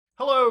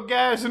Hello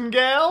guys and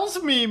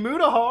gals, me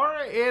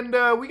Mudahar,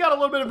 and we got a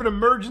little bit of an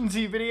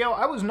emergency video.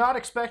 I was not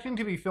expecting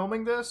to be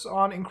filming this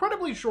on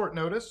incredibly short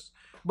notice,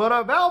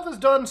 but Valve has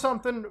done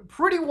something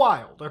pretty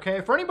wild,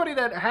 okay? For anybody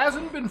that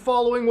hasn't been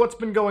following what's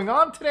been going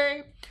on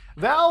today,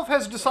 Valve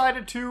has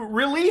decided to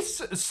release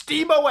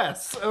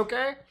SteamOS,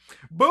 okay?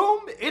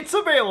 Boom, it's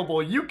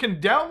available. You can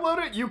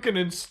download it, you can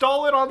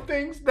install it on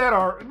things that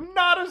are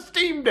not a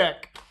Steam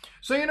Deck.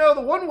 So, you know, the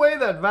one way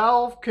that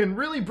Valve can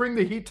really bring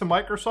the heat to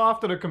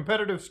Microsoft at a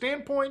competitive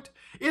standpoint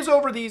is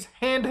over these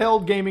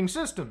handheld gaming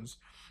systems.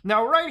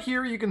 Now, right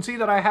here, you can see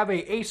that I have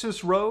a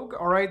Asus ROG,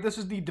 all right? This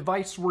is the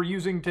device we're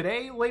using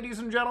today, ladies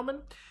and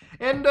gentlemen.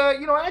 And,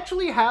 you know, I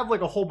actually have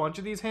like a whole bunch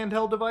of these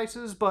handheld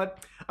devices,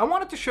 but I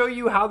wanted to show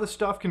you how this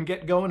stuff can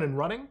get going and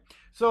running.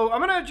 So I'm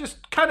gonna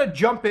just kind of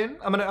jump in.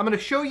 I'm gonna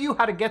show you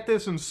how to get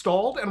this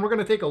installed, and we're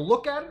gonna take a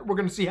look at it. We're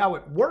gonna see how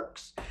it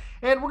works,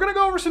 and we're gonna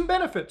go over some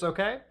benefits,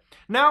 okay?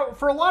 Now,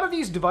 for a lot of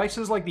these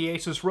devices like the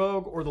Asus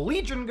ROG or the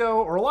Legion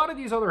Go or a lot of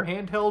these other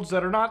handhelds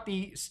that are not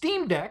the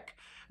Steam Deck,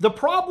 the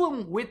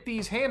problem with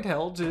these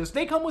handhelds is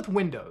they come with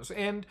Windows.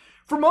 And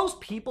for most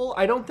people,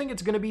 I don't think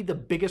it's going to be the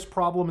biggest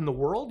problem in the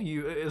world.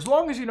 As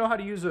long as you know how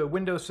to use a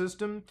Windows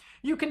system,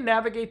 you can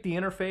navigate the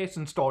interface,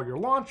 install your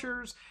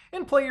launchers,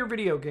 and play your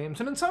video games.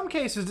 And in some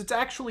cases, it's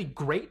actually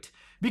great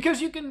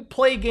because you can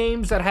play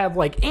games that have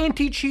like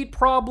anti-cheat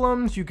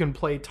problems. You can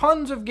play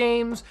tons of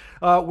games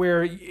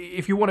where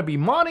if you want to be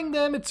modding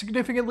them, it's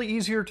significantly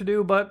easier to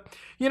do. But,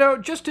 you know,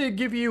 just to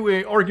give you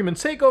an argument's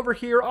sake over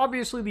here,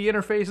 obviously the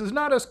interface is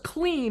not as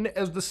clean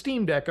as the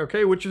Steam Deck,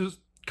 okay, which is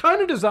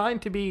kind of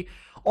designed to be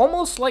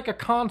almost like a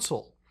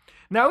console.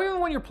 Now,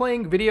 even when you're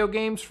playing video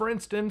games, for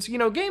instance, you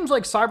know, games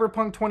like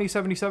Cyberpunk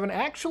 2077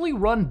 actually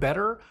run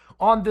better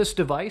on this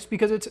device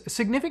because it's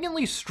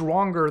significantly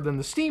stronger than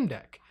the Steam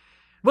Deck.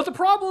 But the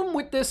problem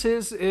with this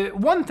is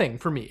one thing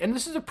for me, and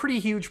this is a pretty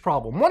huge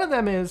problem. One of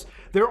them is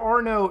there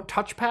are no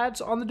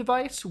touchpads on the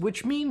device,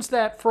 which means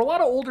that for a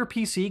lot of older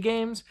PC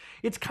games,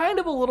 it's kind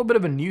of a little bit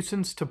of a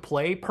nuisance to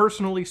play,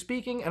 personally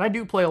speaking, and I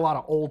do play a lot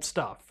of old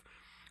stuff.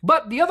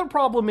 But the other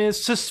problem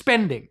is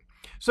suspending.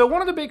 So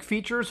one of the big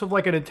features of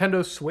like a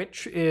Nintendo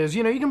Switch is,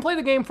 you know, you can play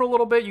the game for a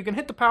little bit, you can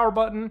hit the power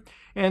button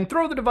and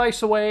throw the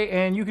device away,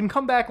 and you can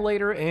come back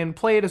later and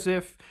play it as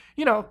if,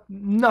 you know,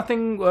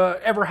 nothing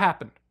ever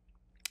happened.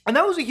 And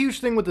that was a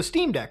huge thing with the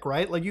Steam Deck,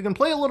 right? Like, you can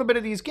play a little bit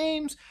of these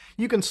games,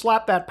 you can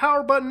slap that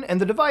power button,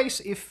 and the device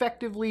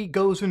effectively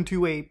goes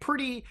into a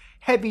pretty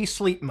heavy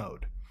sleep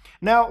mode.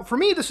 Now, for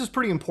me, this is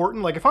pretty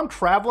important. Like, if I'm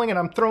traveling and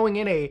I'm throwing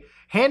in a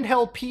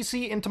handheld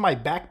PC into my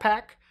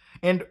backpack,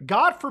 and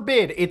God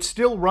forbid it's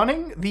still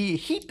running, the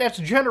heat that's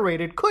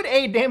generated could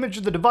A, damage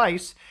the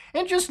device,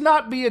 and just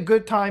not be a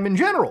good time in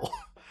general.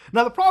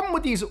 Now, the problem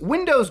with these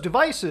Windows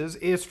devices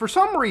is, for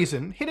some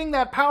reason, hitting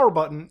that power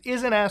button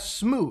isn't as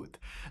smooth.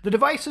 The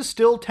devices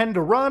still tend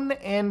to run,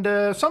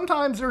 and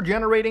sometimes they're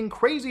generating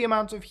crazy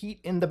amounts of heat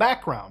in the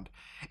background.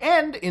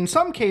 And in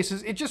some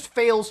cases, it just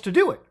fails to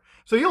do it.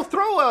 So you'll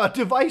throw a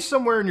device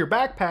somewhere in your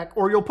backpack,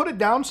 or you'll put it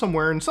down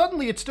somewhere, and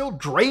suddenly it's still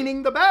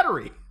draining the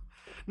battery.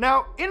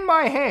 Now, in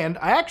my hand,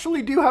 I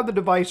actually do have the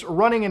device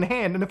running in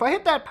hand, and if I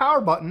hit that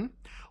power button,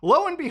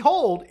 lo and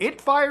behold,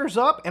 it fires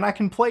up and I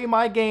can play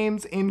my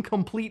games in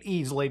complete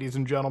ease, ladies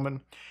and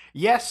gentlemen.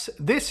 Yes,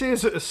 this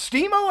is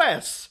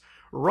SteamOS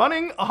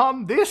running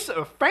on this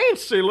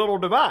fancy little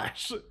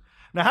device.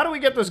 Now, how do we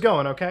get this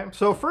going, okay?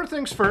 So first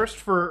things first,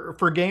 for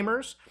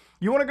gamers,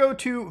 you want to go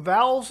to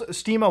Valve's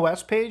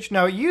SteamOS page.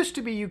 Now, it used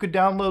to be you could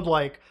download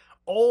like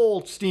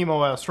old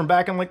SteamOS from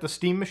back in like the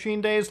Steam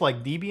Machine days,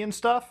 like DB and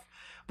stuff.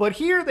 But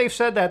here they've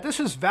said that this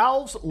is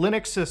Valve's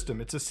Linux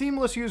system. It's a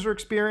seamless user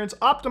experience,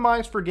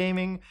 optimized for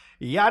gaming,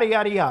 yada,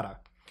 yada, yada.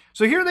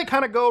 So here they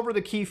kind of go over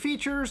the key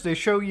features. They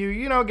show you,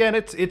 you know, again,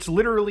 it's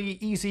literally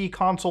easy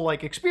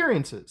console-like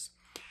experiences.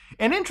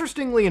 And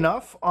interestingly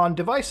enough, on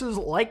devices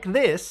like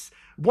this,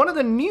 one of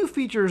the new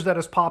features that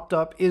has popped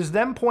up is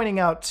them pointing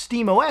out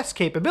SteamOS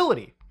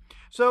capability.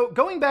 So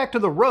going back to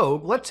the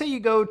ROG, let's say you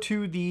go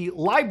to the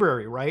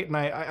library, right? And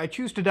I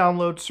choose to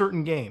download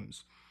certain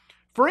games.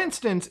 For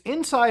instance,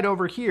 inside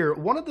over here,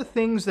 one of the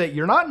things that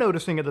you're not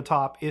noticing at the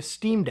top is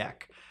Steam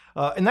Deck.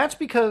 And that's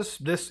because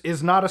this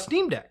is not a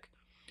Steam Deck.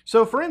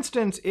 So for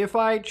instance, if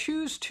I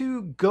choose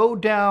to go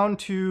down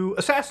to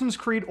Assassin's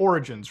Creed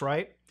Origins,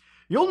 right?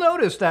 You'll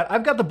notice that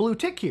I've got the blue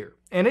tick here.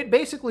 And it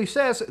basically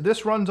says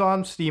this runs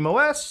on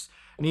SteamOS,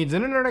 needs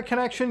an internet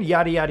connection,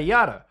 yada, yada,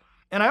 yada.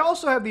 And I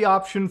also have the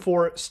option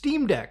for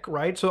Steam Deck,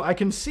 right? So I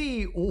can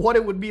see what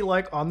it would be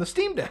like on the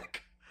Steam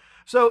Deck.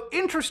 So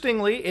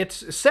interestingly,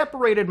 it's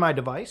separated my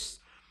device,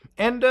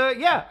 and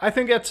yeah, I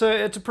think it's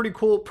a pretty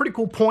cool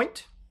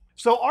point.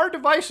 So are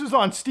devices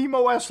on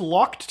SteamOS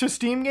locked to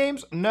Steam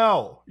games?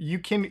 No, you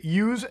can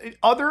use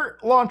other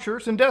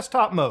launchers in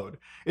desktop mode.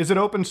 Is it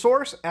open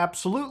source?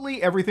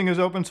 Absolutely, everything is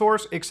open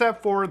source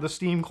except for the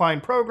Steam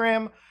Client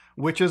program,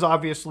 which is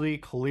obviously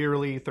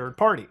clearly third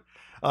party,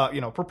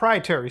 you know,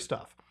 proprietary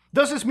stuff.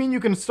 Does this mean you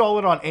can install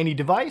it on any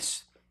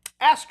device?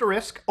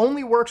 Asterisk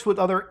only works with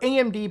other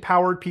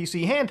AMD-powered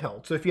PC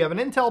handhelds. So if you have an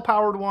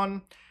Intel-powered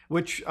one,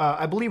 which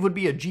I believe would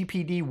be a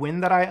GPD win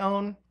that I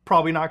own.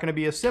 Probably not going to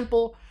be as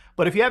simple,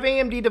 but if you have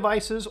AMD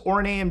devices or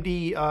an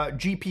AMD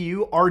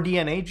GPU,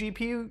 RDNA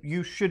GPU,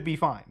 you should be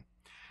fine.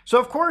 So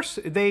of course,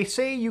 they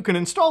say you can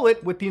install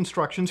it with the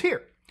instructions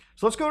here.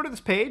 So let's go to this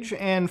page,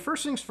 and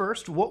first things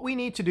first, what we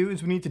need to do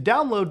is we need to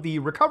download the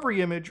recovery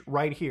image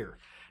right here.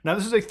 Now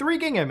this is a 3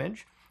 gig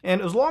image,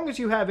 and as long as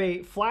you have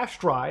a flash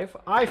drive,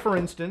 I, for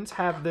instance,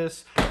 have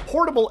this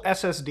portable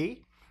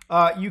SSD,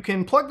 you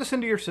can plug this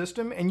into your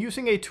system, and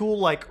using a tool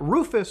like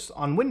Rufus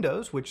on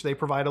Windows, which they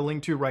provide a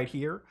link to right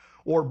here,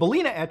 or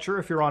Balena Etcher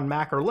if you're on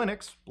Mac or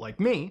Linux, like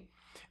me,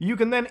 you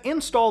can then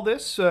install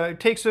this. It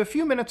takes a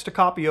few minutes to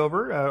copy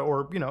over,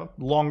 or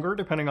longer,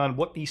 depending on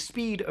what the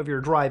speed of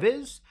your drive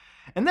is.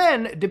 And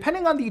then,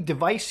 depending on the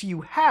device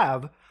you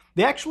have,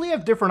 they actually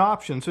have different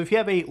options. So if you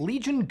have a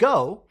Legion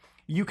Go,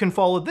 you can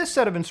follow this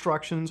set of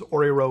instructions,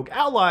 or a Rogue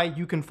Ally,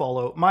 you can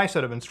follow my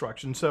set of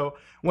instructions. So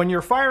when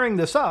you're firing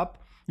this up,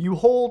 you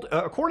hold,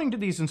 according to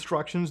these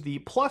instructions, the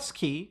plus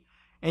key,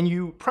 and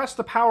you press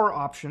the power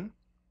option,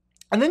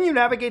 and then you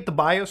navigate the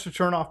BIOS to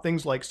turn off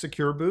things like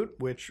Secure Boot,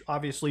 which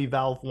obviously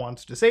Valve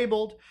wants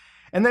disabled,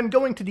 and then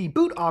going to the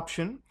boot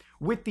option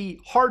with the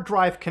hard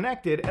drive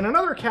connected. And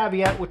another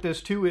caveat with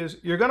this too is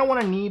you're going to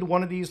want to need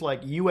one of these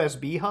like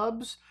USB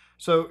hubs.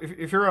 So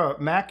if you're a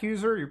Mac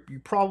user, you're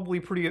probably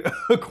pretty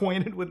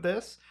acquainted with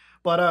this.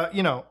 But,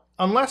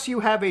 unless you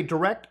have a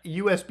direct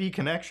USB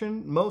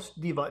connection, most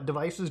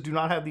devices do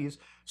not have these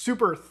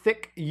super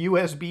thick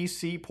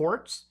USB-C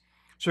ports.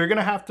 So you're going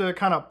to have to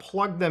kind of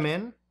plug them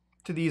in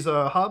to these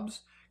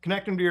hubs,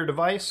 connect them to your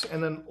device,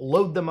 and then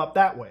load them up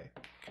that way.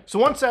 So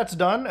once that's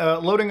done,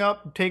 loading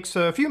up takes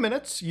a few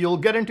minutes. You'll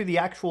get into the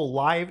actual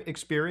live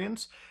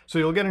experience. So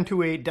you'll get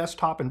into a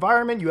desktop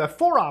environment. You have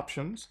 4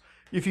 options.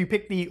 If you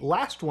pick the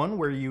last one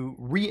where you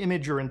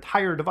re-image your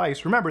entire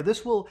device, remember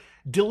this will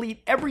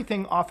delete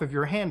everything off of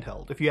your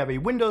handheld. If you have a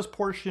Windows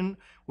portion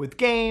with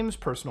games,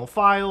 personal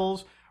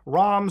files,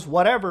 ROMs,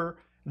 whatever,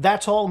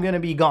 that's all going to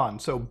be gone.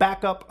 So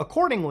back up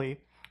accordingly.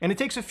 And it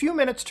takes a few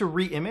minutes to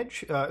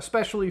re-image,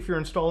 especially if you're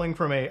installing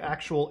from an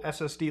actual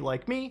SSD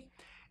like me.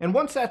 And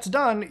once that's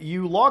done,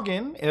 you log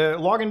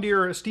into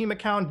your Steam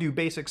account, do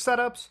basic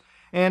setups,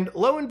 and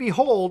lo and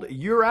behold,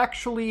 you're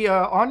actually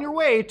on your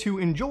way to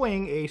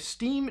enjoying a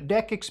Steam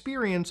Deck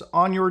experience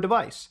on your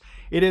device.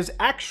 It is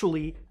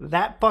actually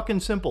that fucking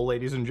simple,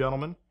 ladies and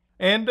gentlemen.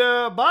 And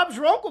Bob's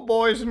your uncle,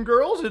 boys and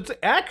girls. It's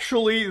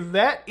actually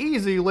that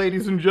easy,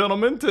 ladies and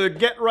gentlemen, to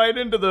get right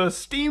into the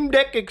Steam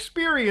Deck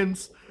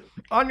experience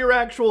on your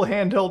actual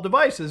handheld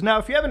devices. Now,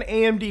 if you have an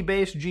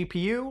AMD-based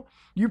GPU,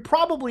 you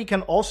probably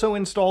can also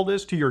install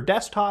this to your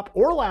desktop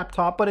or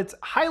laptop, but it's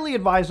highly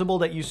advisable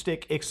that you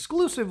stick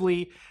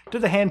exclusively to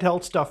the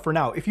handheld stuff for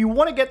now. If you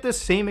want to get this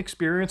same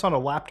experience on a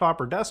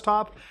laptop or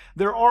desktop,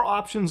 there are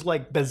options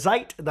like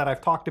Bazite that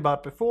I've talked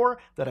about before,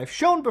 that I've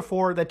shown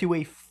before, that do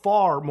a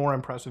far more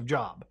impressive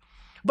job.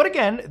 But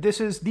again, this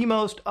is the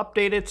most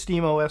updated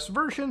SteamOS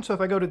version, so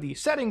if I go to the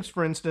settings,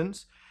 for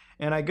instance,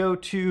 and I go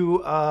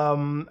to,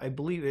 I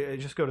believe, I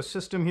just go to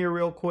System here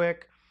real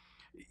quick,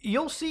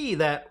 you'll see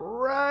that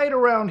right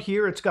around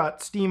here, it's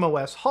got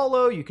SteamOS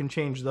Holo. You can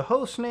change the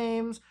host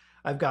names.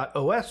 I've got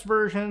OS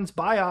versions,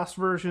 BIOS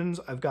versions.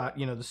 I've got,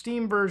 the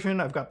Steam version.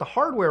 I've got the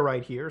hardware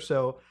right here.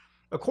 So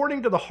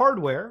according to the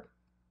hardware,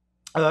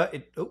 oh,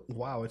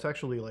 wow, it's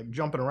actually like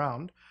jumping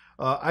around.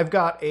 I've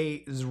got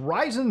a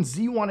Ryzen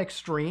Z1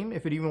 Extreme,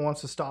 if it even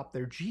wants to stop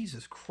there.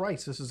 Jesus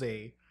Christ, this is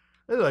a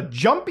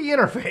jumpy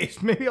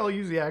interface. Maybe I'll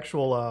use the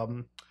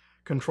actual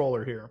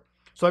controller here.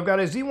 So I've got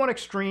a Z1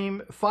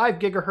 Extreme, 5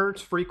 gigahertz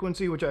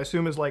frequency, which I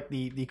assume is like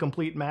the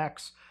complete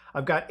max.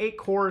 I've got 8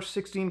 cores,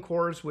 16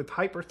 cores with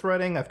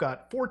hyper-threading. I've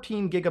got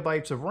 14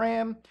 gigabytes of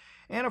RAM.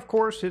 And of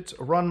course, it's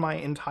run my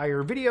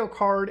entire video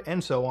card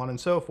and so on and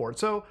so forth.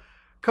 So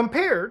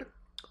compared,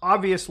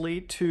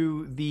 obviously,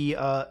 to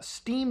the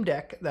Steam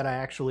Deck that I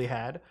actually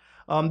had,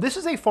 this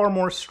is a far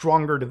more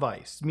stronger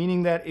device,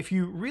 meaning that if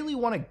you really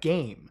want to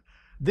game,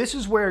 this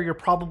is where you're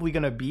probably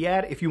going to be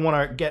at if you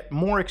want to get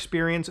more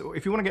experience,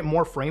 if you want to get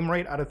more frame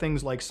rate out of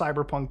things like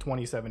Cyberpunk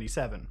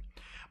 2077.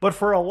 But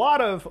for a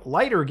lot of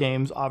lighter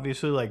games,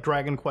 obviously, like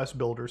Dragon Quest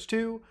Builders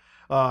 2,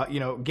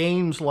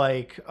 games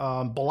like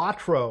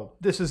Balatro,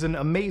 this is an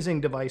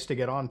amazing device to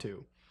get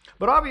onto.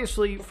 But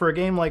obviously, for a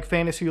game like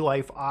Fantasy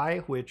Life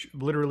I, which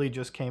literally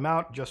just came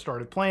out, just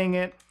started playing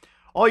it,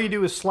 all you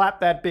do is slap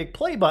that big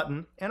play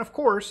button, and of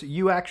course,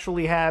 you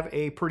actually have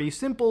a pretty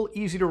simple,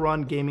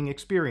 easy-to-run gaming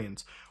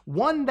experience.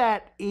 One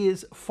that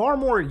is far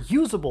more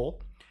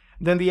usable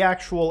than the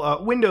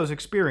actual Windows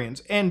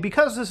experience. And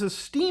because this is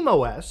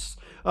SteamOS,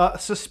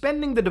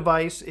 suspending the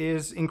device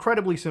is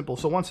incredibly simple.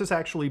 So once this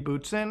actually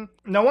boots in.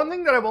 Now, one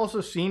thing that I've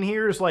also seen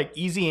here is like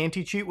easy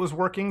anti-cheat was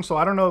working. So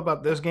I don't know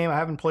about this game. I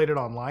haven't played it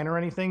online or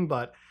anything,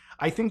 but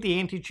I think the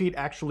anti-cheat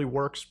actually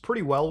works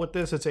pretty well with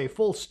this. It's a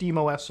full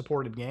SteamOS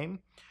supported game.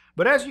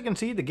 But as you can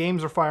see, the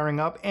games are firing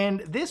up, and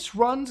this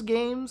runs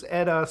games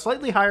at a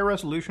slightly higher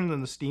resolution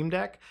than the Steam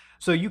Deck.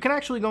 So you can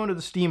actually go into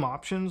the Steam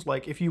options.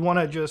 Like if you want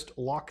to just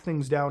lock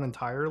things down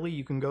entirely,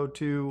 you can go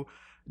to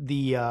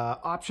the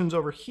options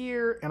over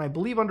here, and I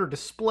believe under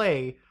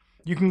display,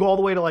 you can go all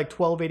the way to like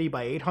 1280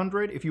 by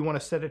 800 if you want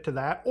to set it to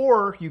that,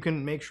 or you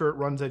can make sure it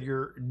runs at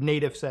your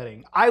native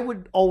setting. I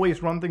would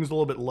always run things a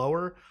little bit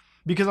lower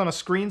because on a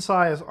screen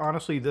size,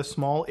 honestly, this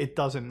small, it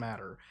doesn't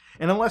matter.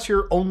 And unless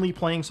you're only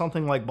playing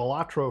something like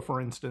Balatro, for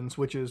instance,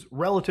 which is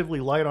relatively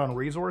light on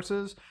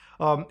resources,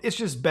 it's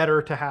just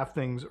better to have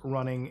things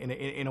running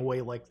in a way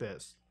like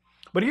this.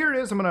 But here it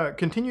is. I'm going to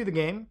continue the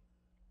game.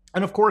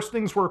 And of course,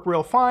 things work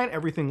real fine.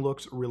 Everything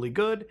looks really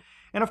good.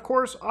 And of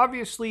course,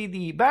 obviously,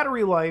 the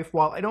battery life,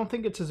 while I don't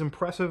think it's as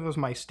impressive as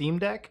my Steam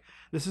Deck,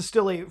 this is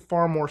still a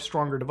far more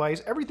stronger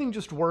device. Everything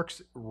just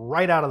works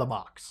right out of the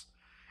box.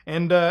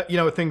 And, you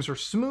know, things are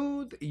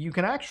smooth. You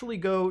can actually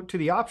go to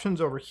the options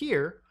over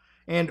here,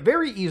 and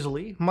very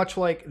easily, much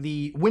like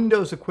the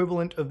Windows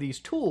equivalent of these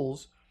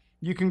tools,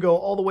 you can go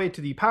all the way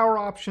to the power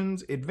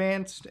options,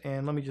 advanced,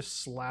 and let me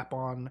just slap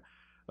on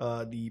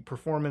the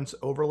performance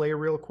overlay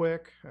real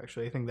quick.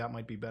 Actually, I think that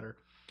might be better.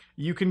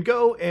 You can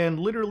go and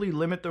literally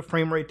limit the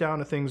frame rate down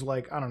to things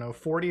like, I don't know,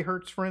 40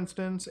 hertz, for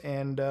instance,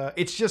 and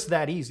it's just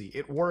that easy.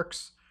 It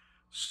works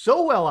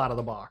so well out of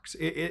the box.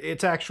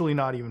 It's actually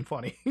not even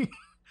funny.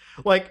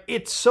 Like,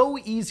 it's so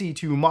easy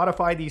to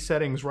modify these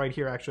settings right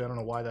here. Actually, I don't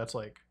know why that's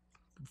like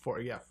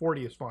 40. Yeah,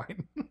 40 is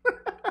fine.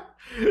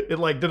 It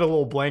like did a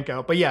little blank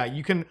out. But yeah,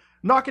 you can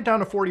knock it down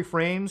to 40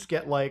 frames,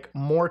 get like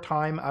more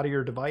time out of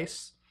your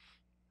device.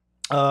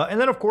 And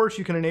then, of course,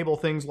 you can enable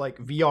things like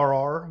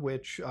VRR,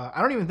 which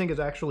I don't even think is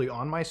actually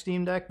on my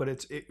Steam Deck, but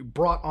it's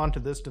brought onto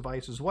this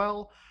device as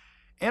well.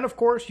 And, of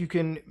course, you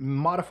can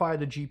modify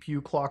the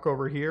GPU clock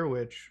over here,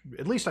 which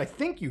at least I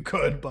think you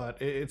could,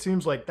 but it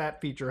seems like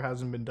that feature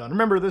hasn't been done.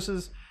 Remember, this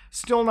is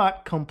still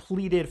not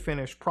completed,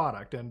 finished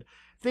product, and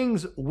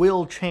things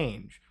will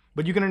change.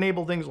 But you can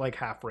enable things like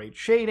half-rate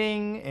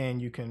shading,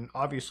 and you can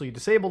obviously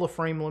disable the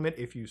frame limit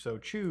if you so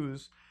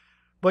choose.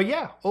 But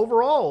yeah,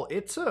 overall,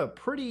 it's a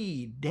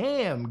pretty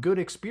damn good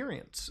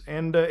experience.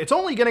 And it's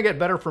only going to get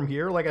better from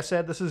here. Like I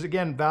said, this is,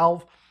 again,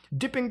 Valve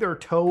dipping their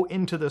toe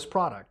into this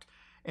product.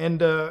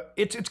 And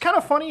it's kind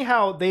of funny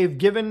how they've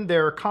given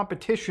their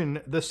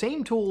competition the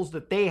same tools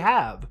that they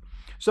have.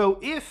 So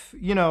if,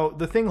 you know,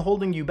 the thing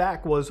holding you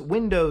back was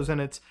Windows and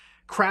its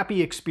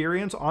crappy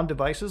experience on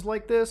devices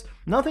like this,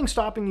 nothing's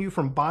stopping you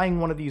from buying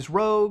one of these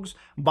Rogues,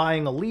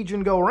 buying a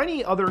Legion Go, or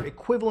any other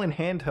equivalent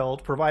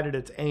handheld, provided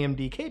it's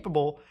AMD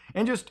capable,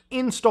 and just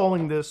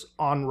installing this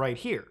on right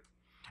here.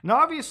 Now,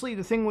 obviously,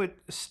 the thing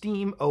with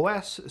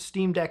SteamOS,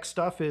 Steam Deck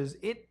stuff is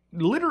it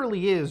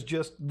literally is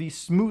just the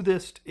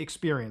smoothest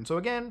experience. So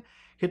again,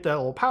 hit that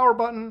little power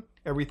button,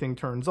 everything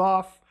turns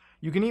off.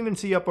 You can even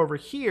see up over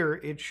here,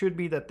 it should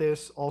be that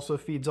this also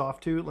feeds off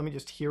too. Let me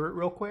just hear it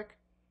real quick.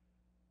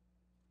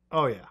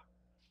 Oh yeah.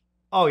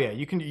 Oh yeah,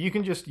 you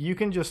can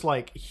just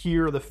like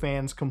hear the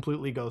fans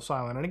completely go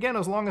silent. And again,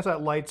 as long as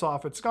that light's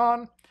off, it's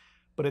gone.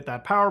 But hit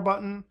that power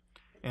button,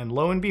 and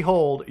lo and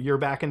behold, you're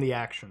back in the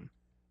action.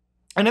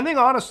 And I think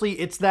honestly,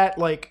 it's that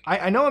like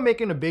I know I'm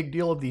making a big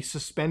deal of the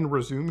suspend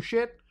resume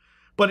shit,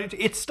 but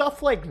it's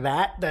stuff like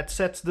that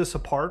sets this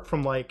apart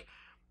from like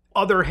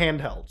other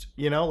handhelds.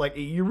 You know, like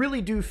you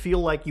really do feel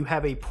like you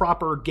have a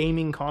proper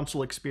gaming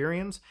console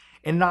experience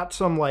and not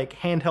some like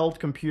handheld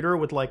computer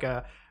with like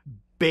a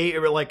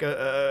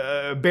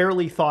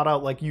barely thought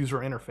out like user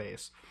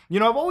interface. You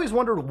know, I've always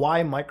wondered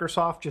why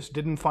Microsoft just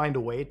didn't find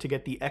a way to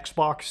get the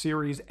Xbox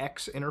Series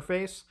X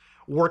interface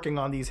working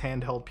on these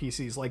handheld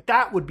PCs. Like,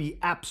 that would be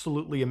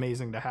absolutely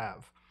amazing to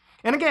have.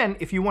 And again,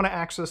 if you want to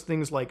access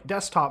things like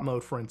desktop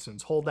mode, for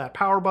instance, hold that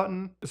power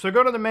button. So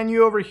go to the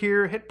menu over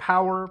here, hit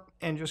power,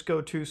 and just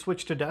go to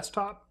switch to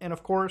desktop. And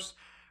of course,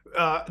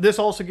 this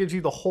also gives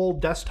you the whole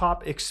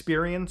desktop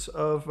experience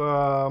of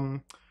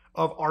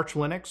Arch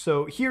Linux.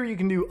 So here you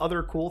can do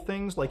other cool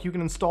things, like you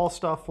can install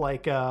stuff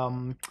like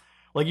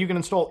you can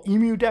install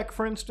EmuDeck,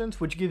 for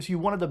instance, which gives you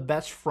one of the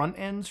best front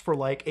ends for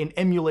like an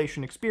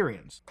emulation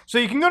experience. So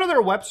you can go to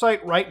their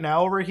website right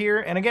now over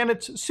here, and again,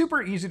 it's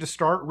super easy to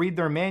start, read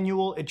their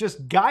manual. It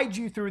just guides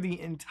you through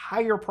the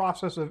entire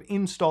process of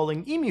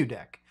installing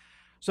EmuDeck.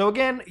 So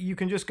again, you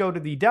can just go to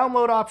the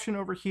download option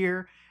over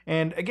here,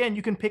 and again,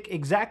 you can pick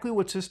exactly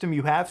what system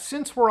you have.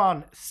 Since we're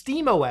on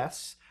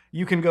SteamOS,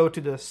 you can go to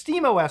the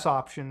SteamOS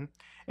option,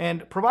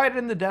 and provided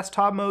in the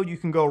desktop mode, you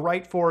can go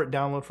right for it,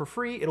 download for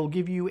free. It'll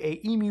give you a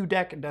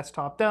EmuDeck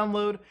desktop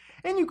download,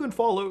 and you can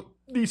follow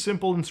these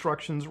simple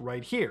instructions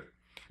right here.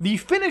 The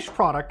finished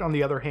product, on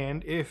the other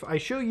hand, if I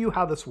show you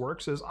how this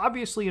works, is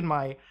obviously in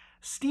my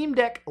Steam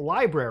Deck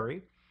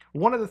library.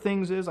 One of the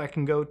things is I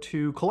can go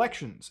to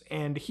collections,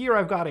 and here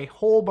I've got a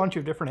whole bunch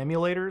of different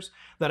emulators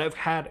that I've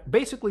had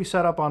basically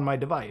set up on my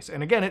device.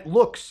 And again, it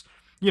looks,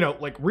 you know,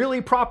 like really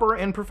proper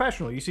and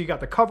professional. You see, you got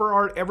the cover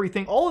art,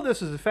 everything. All of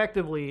this is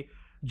effectively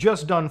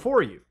just done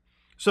for you.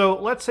 So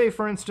let's say,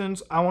 for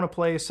instance, I want to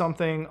play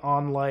something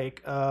on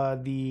like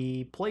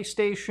the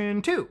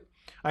PlayStation 2.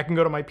 I can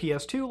go to my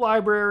PS2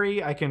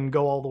 library. I can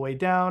go all the way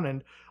down,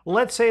 and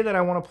let's say that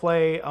I want to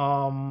play,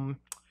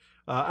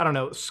 I don't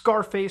know,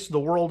 Scarface, The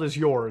World Is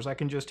Yours. I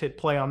can just hit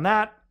play on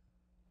that,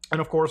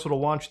 and of course it'll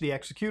launch the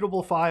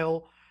executable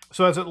file.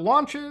 So as it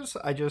launches,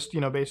 I just,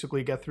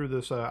 basically get through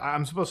this.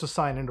 I'm supposed to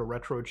sign into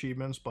retro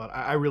achievements, but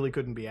I really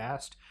couldn't be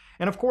asked.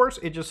 And of course,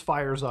 it just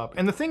fires up.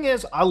 And the thing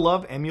is, I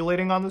love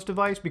emulating on this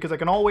device because I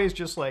can always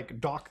just like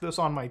dock this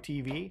on my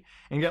TV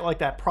and get like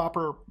that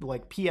proper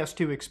like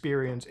PS2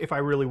 experience if I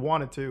really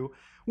wanted to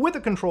with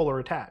a controller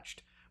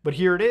attached. But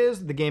here it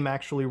is, the game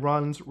actually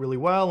runs really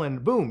well,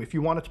 and boom, if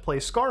you wanted to play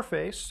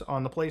Scarface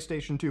on the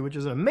PlayStation 2, which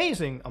is an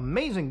amazing,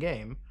 amazing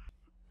game.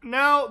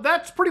 Now,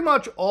 that's pretty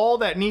much all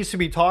that needs to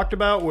be talked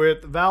about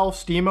with Valve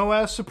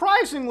SteamOS.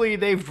 Surprisingly,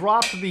 they've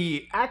dropped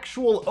the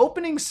actual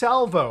opening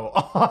salvo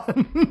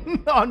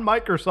on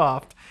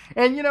Microsoft.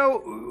 And,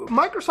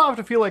 Microsoft,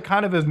 I feel like,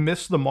 kind of has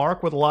missed the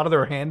mark with a lot of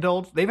their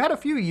handhelds. They've had a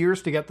few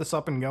years to get this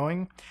up and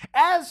going,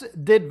 as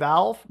did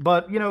Valve.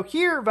 But,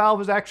 here, Valve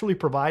has actually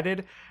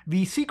provided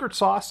the secret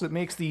sauce that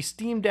makes the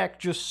Steam Deck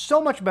just so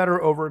much better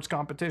over its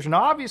competition.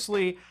 Now,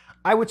 obviously,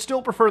 I would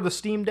still prefer the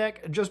Steam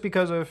Deck just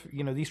because of,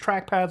 these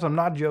trackpads. I'm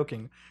not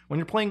joking. When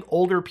you're playing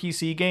older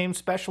PC games,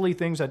 especially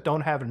things that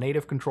don't have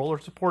native controller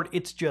support,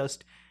 it's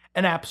just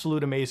an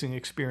absolute amazing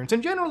experience.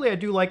 And generally, I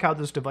do like how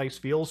this device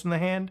feels in the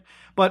hand,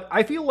 but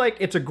I feel like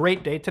it's a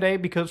great day today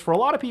because for a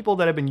lot of people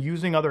that have been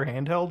using other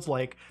handhelds,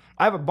 like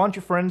I have a bunch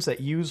of friends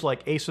that use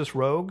like Asus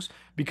Rogues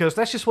because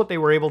that's just what they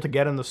were able to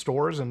get in the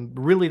stores, and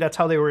really that's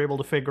how they were able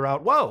to figure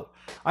out, whoa,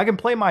 I can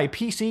play my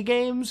PC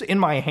games in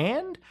my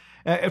hand?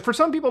 For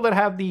some people that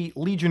have the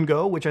Legion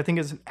Go, which I think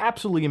is an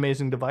absolutely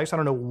amazing device, I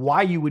don't know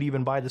why you would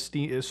even buy the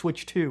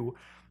Switch 2,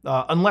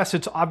 unless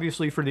it's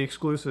obviously for the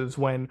exclusives,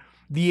 when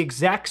the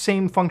exact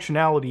same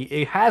functionality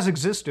it has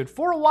existed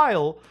for a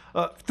while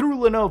through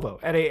Lenovo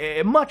at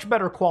a much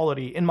better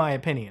quality, in my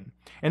opinion.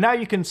 And now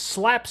you can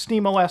slap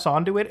SteamOS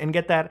onto it and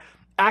get that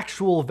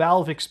actual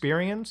Valve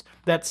experience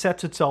that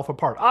sets itself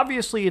apart.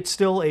 Obviously, it's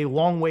still a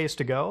long ways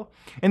to go.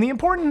 And the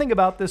important thing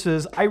about this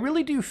is I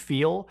really do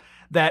feel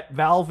that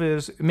Valve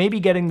is maybe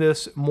getting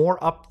this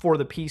more up for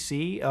the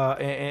PC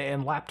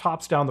and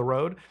laptops down the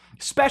road,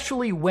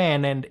 especially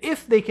when and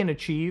if they can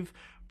achieve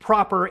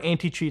proper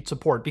anti-cheat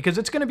support, because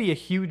it's going to be a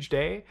huge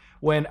day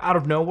when out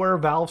of nowhere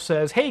Valve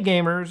says, hey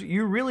gamers,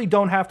 you really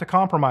don't have to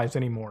compromise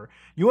anymore.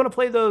 You want to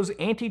play those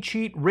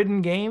anti-cheat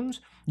ridden games?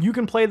 You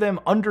can play them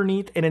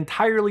underneath an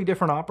entirely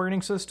different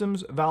operating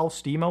systems, Valve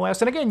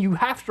SteamOS. And again, you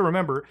have to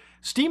remember,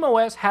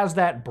 SteamOS has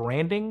that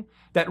branding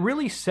that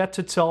really sets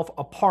itself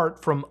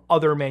apart from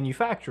other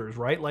manufacturers,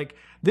 right? Like,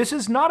 this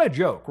is not a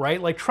joke, right?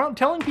 Like,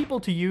 telling people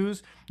to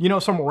use,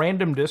 some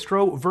random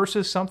distro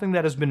versus something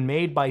that has been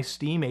made by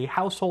Steam, a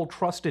household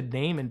trusted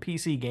name in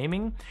PC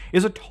gaming,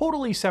 is a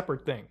totally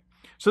separate thing.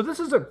 So this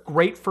is a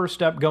great first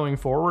step going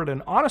forward,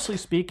 and honestly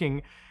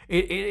speaking,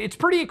 it's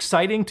pretty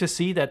exciting to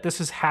see that this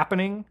is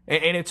happening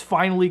and it's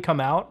finally come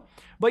out.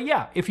 But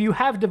yeah, if you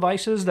have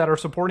devices that are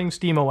supporting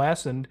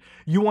SteamOS and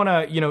you want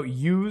to,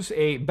 use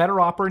a better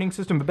operating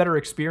system, a better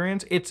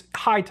experience, it's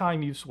high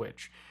time you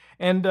switch.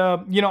 And,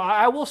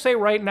 I will say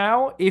right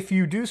now, if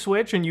you do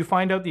switch and you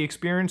find out the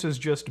experience is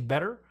just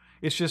better,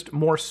 it's just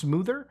more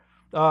smoother,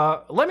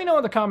 let me know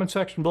in the comment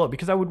section below,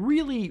 because I would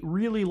really,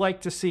 really like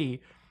to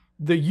see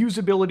the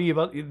usability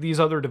of these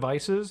other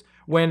devices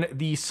when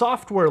the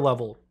software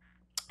level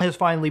has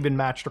finally been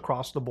matched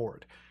across the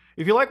board.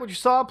 If you like what you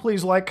saw,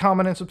 please like,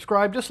 comment, and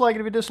subscribe. Dislike it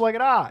if you dislike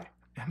it. I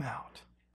am out.